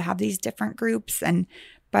have to have these different groups.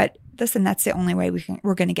 But listen, that's the only way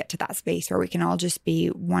we're going to get to that space where we can all just be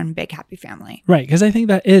one big happy family. Right. Because I think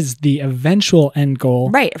that is the eventual end goal.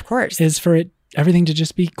 Right. Of course. Is for everything to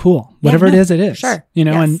just be cool. Whatever it is, it is. Sure.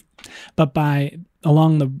 Yes. But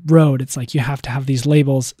along the road, it's like you have to have these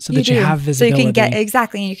labels so that you have visibility. So you can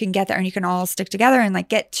and you can get there and you can all stick together and like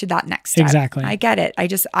get to that next step. Exactly. I get it.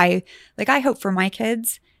 I hope for my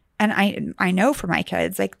kids, and I know for my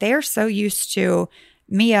kids, like they're so used to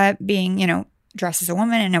Mia being, dressed as a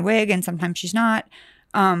woman in a wig, and sometimes she's not.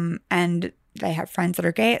 And they have friends that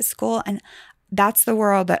are gay at school. And that's the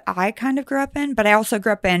world that I kind of grew up in. But I also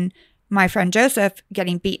grew up in my friend Joseph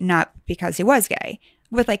getting beaten up because he was gay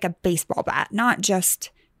with like a baseball bat, not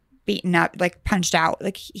just beaten up, like punched out.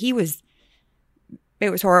 Like it was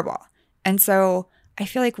horrible. And so I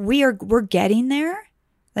feel like we're getting there.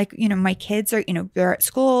 Like, my kids are, they're at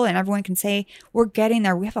school and everyone can say we're getting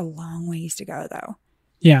there. We have a long ways to go though.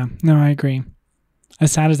 Yeah, no, I agree.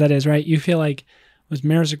 As sad as that is, right? You feel like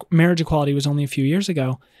marriage equality was only a few years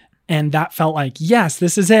ago, and that felt like, yes,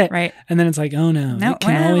 this is it. Right. And then it's like, oh no, it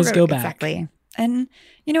can always go back. Exactly. And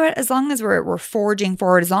you know what? As long as we're forging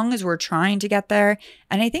forward, as long as we're trying to get there,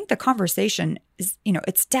 and I think the conversation is,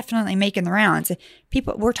 it's definitely making the rounds.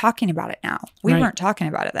 We're talking about it now. We weren't talking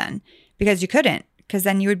about it then because you couldn't, because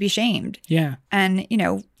then you would be shamed. Yeah. And,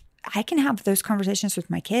 I can have those conversations with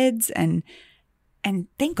my kids, and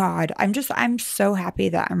thank God, I'm so happy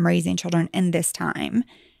that I'm raising children in this time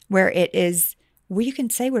where it is where you can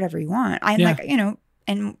say whatever you want. I'm like,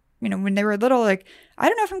 and when they were little, like, I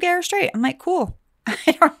don't know if I'm gay or straight. I'm like, cool.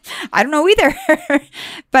 I don't know either.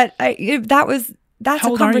 But that's How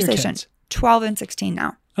a old are your conversation. kids? 12 and 16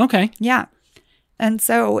 now. Okay. Yeah. And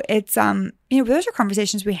so it's, those are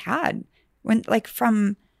conversations we had when they were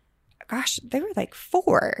like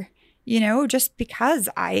 4. Just because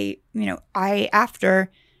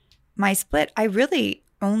after my split, I really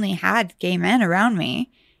only had gay men around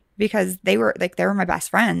me because they were my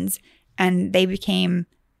best friends, and they became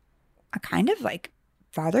a kind of like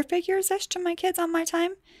father figures-ish to my kids on my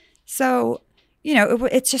time. So,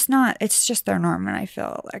 it's just their norm. And I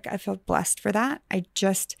feel blessed for that. I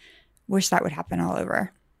just wish that would happen all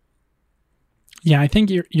over. Yeah, I think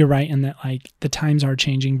you're right in that like the times are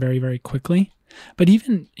changing very, very quickly. But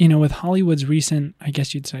even, with Hollywood's recent, I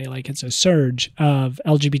guess you'd say like it's a surge of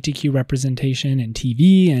LGBTQ representation in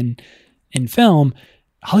TV and in film,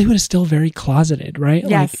 Hollywood is still very closeted, right?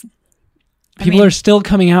 Yes. Like, people are still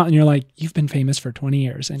coming out and you're like, you've been famous for 20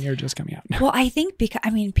 years and you're just coming out now. Well, I think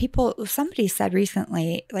somebody said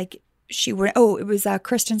recently, like it was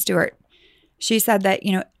Kristen Stewart. She said that,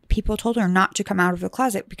 people told her not to come out of the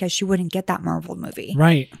closet because she wouldn't get that Marvel movie.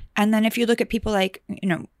 Right. And then if you look at people like,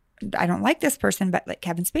 I don't like this person, but like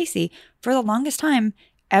Kevin Spacey, for the longest time,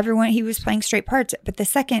 he was playing straight parts. But the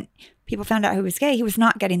second people found out he was gay, he was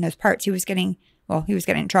not getting those parts. He was getting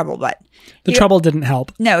in trouble, but the trouble didn't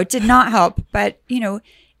help. No, it did not help. But,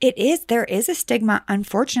 there is a stigma,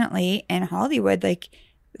 unfortunately, in Hollywood. Like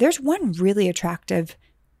there's one really attractive,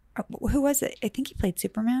 who was it? I think he played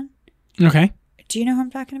Superman. Okay. Do you know who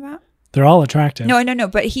I'm talking about? They're all attractive. No,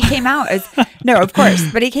 but he came out as, no, of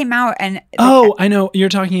course, but he came out and. I know. You're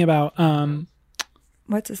talking about,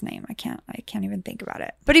 what's his name? I can't even think about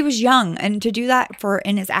it. But he was young, and to do that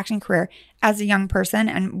in his acting career as a young person,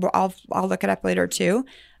 and I'll look it up later too.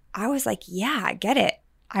 I was like, yeah, I get it.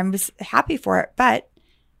 I was happy for it, but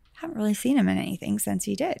haven't really seen him in anything since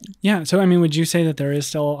he did. Yeah. So, I mean, would you say that there is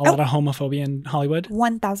still a lot of homophobia in Hollywood?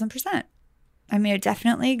 1,000%. I mean, it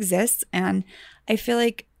definitely exists. And I feel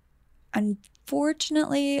like,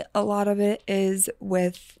 unfortunately, a lot of it is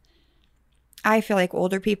with, I feel like,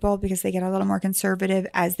 older people, because they get a little more conservative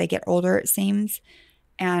as they get older, it seems.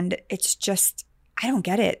 And it's just, I don't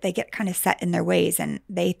get it. They get kind of set in their ways and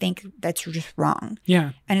they think that's just wrong.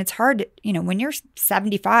 Yeah. And it's hard, when you're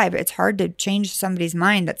 75, it's hard to change somebody's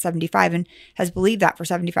mind that's 75 and has believed that for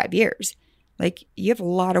 75 years. Like, you have a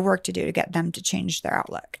lot of work to do to get them to change their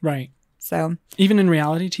outlook. Right. So even in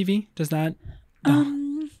reality TV, does that?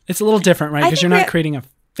 It's a little different, right? Because you're not creating a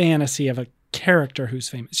fantasy of a character who's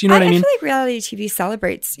famous. You know what I mean? I feel like reality TV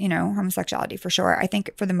celebrates, homosexuality for sure. I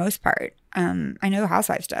think for the most part, I know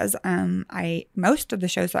Housewives does. Most of the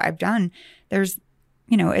shows that I've done, there's,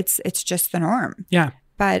 it's just the norm. Yeah.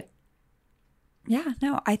 But yeah,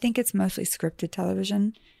 no, I think it's mostly scripted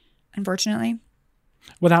television, unfortunately.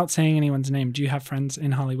 Without saying anyone's name, do you have friends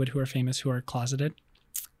in Hollywood who are famous who are closeted?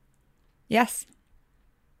 Yes.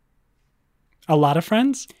 A lot of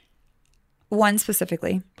friends? One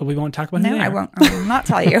specifically. But we won't talk about No, who they are. I won't. I will not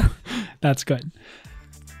tell you. That's good.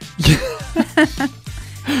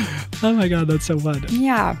 Oh my God, that's so fun.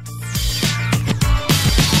 Yeah.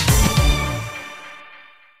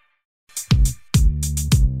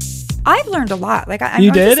 I've learned a lot. Like I'm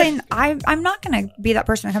just saying, I'm not going to be that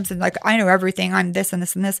person that comes in like, I know everything. I'm this and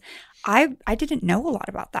this and this. I didn't know a lot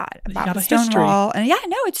about that, about the Stonewall. And yeah,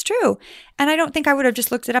 no, it's true. And I don't think I would have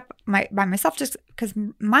just looked it up by myself just because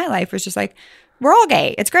my life was just like, we're all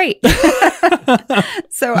gay. It's great.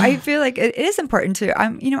 So I feel like it is important to,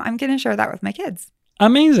 I'm going to share that with my kids.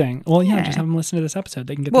 Amazing. Well, yeah, just have them listen to this episode.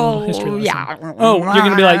 They can get the little history lesson. Yeah. Oh, you're going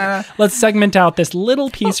to be like, let's segment out this little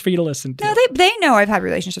piece for you to llisten to. No, they know I've had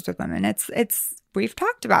relationships with women. It's we've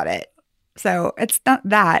talked about it. So it's not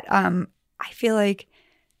that. I feel like,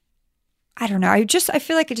 I don't know. I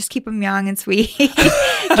feel like I just keep them young and sweet.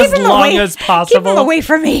 As long as possible. Keep them away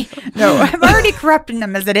from me. No, I'm already corrupting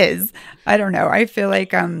them as it is. I don't know. I feel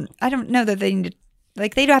like, I don't know that they need to,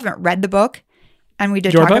 like, they haven't read the book. And we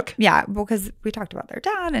did Your book? Yeah, because we talked about their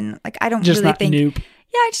dad, and like I don't just really not think. Nope.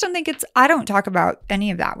 Yeah, I just don't think it's. I don't talk about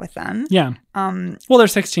any of that with them. Yeah. Well, they're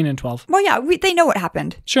 16 and 12. Well, yeah, they know what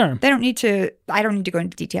happened. Sure. They don't need to. I don't need to go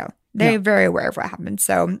into detail. They're very aware of what happened.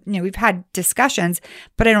 So, we've had discussions,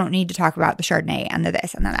 but I don't need to talk about the Chardonnay and the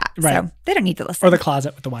this and the that. Right. So they don't need to listen. Or the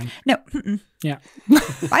closet with the wine. No. Yeah.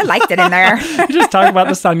 I liked it in there. You just talk about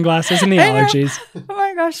the sunglasses and the allergies. Oh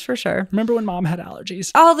my gosh, for sure. Remember when Mom had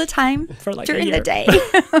allergies? All the time. For like during a year. the day.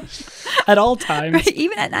 At all times.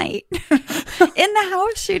 Even at night. In the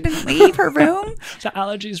house, she didn't leave her room. The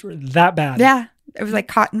allergies were that bad. Yeah. It was like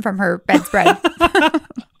cotton from her bedspread.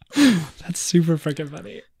 That's super freaking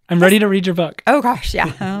funny. I'm ready to read your book. Oh gosh,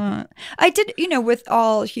 yeah. I did, with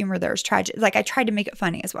all humor, there's tragedy. Like I tried to make it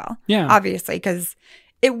funny as well. Yeah. Obviously, because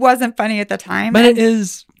it wasn't funny at the time. But it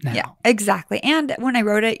is now. Yeah, exactly. And when I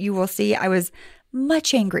wrote it, you will see I was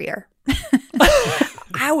much angrier.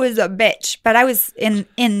 I was a bitch, but I was in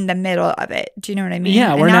the middle of it. Do you know what I mean?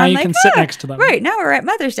 Yeah, where now you can sit next to them. Right, now we're at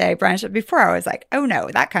Mother's Day brunch. Before I was like, oh no,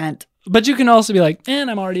 that can't. But you can also be like,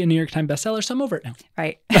 I'm already a New York Times bestseller, so I'm over it now.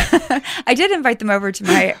 Right. I did invite them over to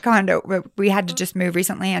my condo. We had to just move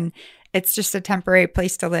recently, and it's just a temporary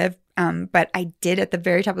place to live. But I did at the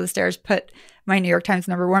very top of the stairs put my New York Times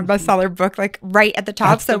 #1 bestseller book like right at the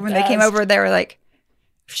top. That's so when they came over, they were like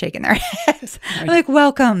shaking their heads. I'm like,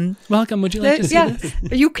 welcome. Welcome. Would you like to see this?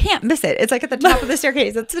 You can't miss it. It's like at the top of the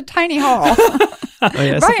staircase. It's a tiny hall. Oh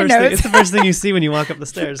yeah, it's the first thing you see when you walk up the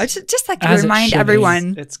stairs. I just like to remind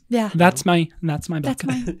everyone. That's my book.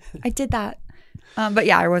 I did that. But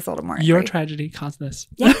yeah, I was a little more angry. Your tragedy caused this.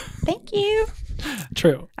 Yeah. Thank you.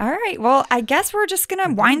 True. All right. Well, I guess we're just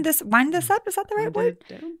gonna wind this up. Is that the right word?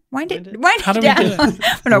 Wind it down. How do we do it?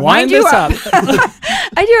 I'm gonna wind you up.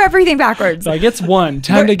 I do everything backwards. So I gets one.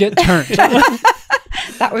 Time to get turned.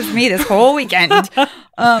 That was me this whole weekend.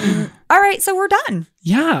 All right. So we're done.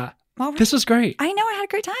 Yeah. Well, this was great. I know. I had a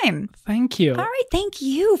great time. Thank you. All right. Thank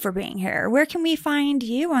you for being here. Where can we find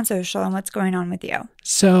you on social and what's going on with you?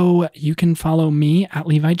 So you can follow me at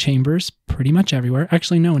Levi Chambers pretty much everywhere.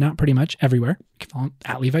 Actually, no, not pretty much everywhere. You can follow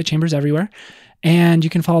at Levi Chambers everywhere. And you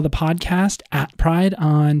can follow the podcast at Pride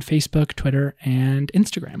on Facebook, Twitter, and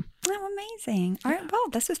Instagram. Oh, amazing. All right. Well,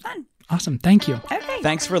 this was fun. Awesome. Thank you. Okay.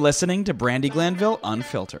 Thanks for listening to Brandi Glanville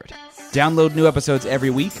Unfiltered. Download new episodes every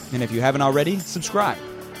week, and if you haven't already, subscribe.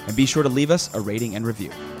 And be sure to leave us a rating and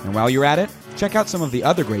review. And while you're at it, check out some of the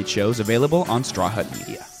other great shows available on Straw Hut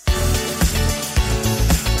Media.